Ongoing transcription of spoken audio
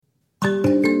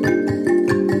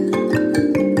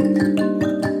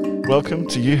Welcome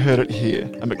to You Heard It Here,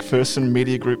 a McPherson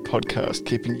Media Group podcast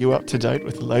keeping you up to date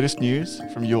with the latest news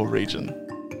from your region.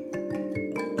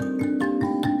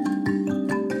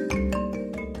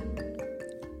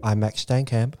 I'm Max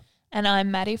Steenkamp. And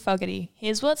I'm Maddie Fogarty.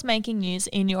 Here's what's making news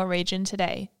in your region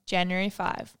today, January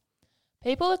 5.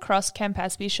 People across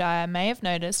Campaspe Shire may have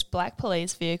noticed black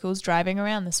police vehicles driving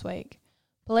around this week.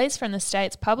 Police from the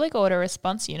state's Public Order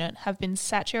Response Unit have been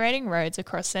saturating roads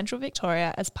across central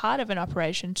Victoria as part of an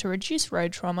operation to reduce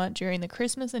road trauma during the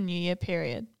Christmas and New Year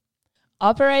period.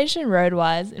 Operation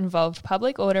Roadwise involved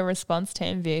Public Order Response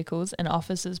Team vehicles and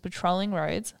officers patrolling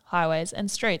roads, highways and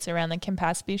streets around the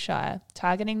Campaspe Shire,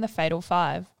 targeting the Fatal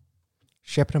Five.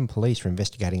 Shepparton Police are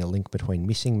investigating a link between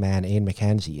missing man Ian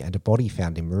McKenzie and a body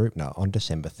found in Mooroopna on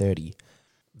December 30.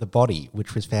 The body,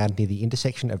 which was found near the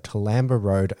intersection of Toolamba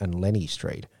Road and Lenny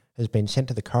Street, has been sent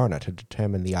to the coroner to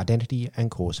determine the identity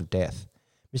and cause of death.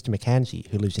 Mr McKenzie,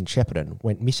 who lives in Shepparton,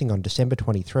 went missing on December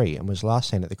 23 and was last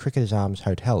seen at the Cricketers Arms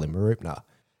Hotel in Mooroopna.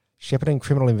 Shepparton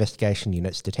Criminal Investigation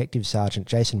Unit's Detective Sergeant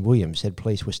Jason Williams said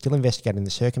police were still investigating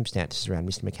the circumstances around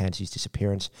Mr McKenzie's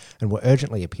disappearance and were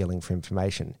urgently appealing for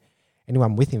information.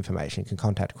 Anyone with information can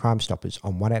contact Crime Stoppers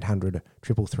on 1800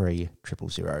 333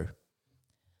 000.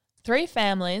 3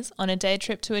 families on a day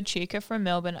trip to Echuca from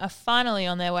Melbourne are finally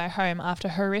on their way home after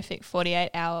a horrific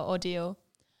 48-hour ordeal.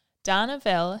 Dana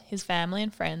Vell, his family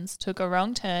and friends, took a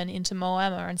wrong turn into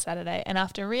Mooroopna on Saturday and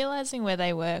after realising where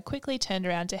they were, quickly turned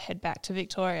around to head back to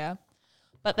Victoria.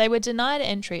 But they were denied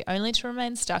entry only to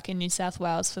remain stuck in New South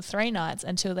Wales for 3 nights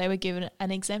until they were given an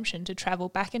exemption to travel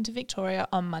back into Victoria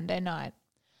on Monday night.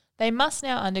 They must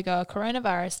now undergo a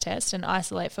coronavirus test and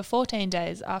isolate for 14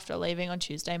 days after leaving on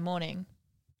Tuesday morning.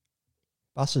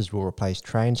 Buses will replace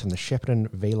trains on the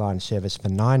Shepparton V-Line service for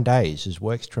 9 days as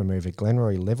works to remove a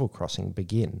Glenroy level crossing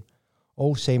begin.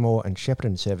 All Seymour and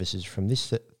Shepparton services from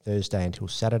this Thursday until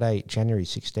Saturday, January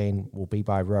 16, will be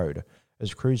by road,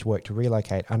 as crews work to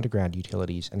relocate underground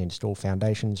utilities and install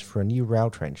foundations for a new rail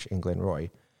trench in Glenroy.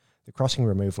 The crossing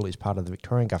removal is part of the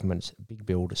Victorian Government's Big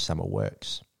Build summer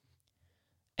works.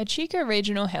 Echuca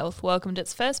Regional Health welcomed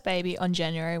its first baby on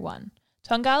January 1.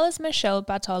 Tongala's Michelle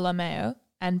Bartolomeo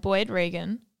and Boyd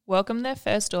Regan welcomed their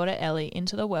first daughter Ellie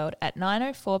into the world at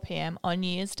 9:04 p.m. on New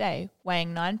Year's Day,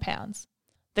 weighing 9 pounds.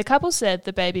 The couple said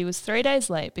the baby was 3 days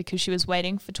late because she was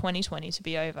waiting for 2020 to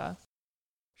be over.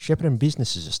 Shepparton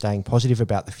businesses are staying positive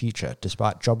about the future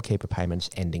despite JobKeeper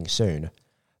payments ending soon.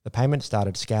 The payment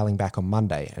started scaling back on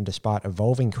Monday, and despite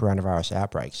evolving coronavirus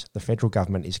outbreaks, the federal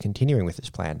government is continuing with its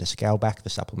plan to scale back the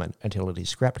supplement until it is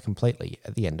scrapped completely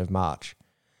at the end of March.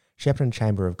 Shepparton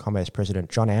Chamber of Commerce President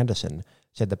John Anderson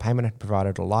said the payment had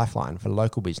provided a lifeline for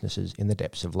local businesses in the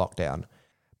depths of lockdown.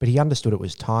 But he understood it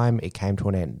was time it came to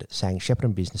an end, saying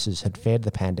Shepparton businesses had fared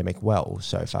the pandemic well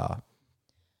so far.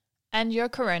 And your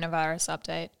coronavirus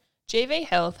update. GV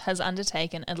Health has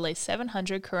undertaken at least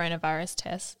 700 coronavirus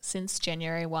tests since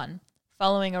January 1,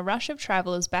 following a rush of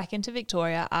travellers back into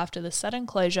Victoria after the sudden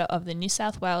closure of the New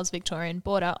South Wales-Victorian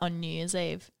border on New Year's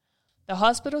Eve. The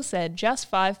hospital said just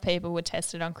 5 people were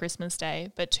tested on Christmas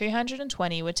Day, but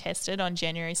 220 were tested on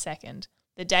January 2nd,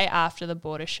 the day after the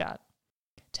border shut.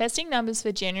 Testing numbers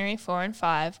for January 4 and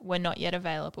 5 were not yet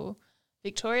available.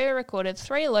 Victoria recorded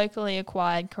 3 locally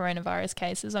acquired coronavirus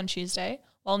cases on Tuesday,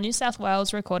 while New South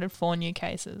Wales recorded 4 new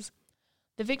cases.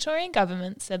 The Victorian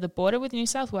government said the border with New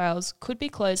South Wales could be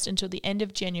closed until the end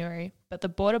of January, but the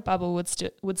border bubble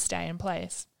would stay in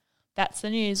place. That's the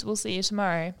news. We'll see you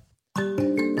tomorrow.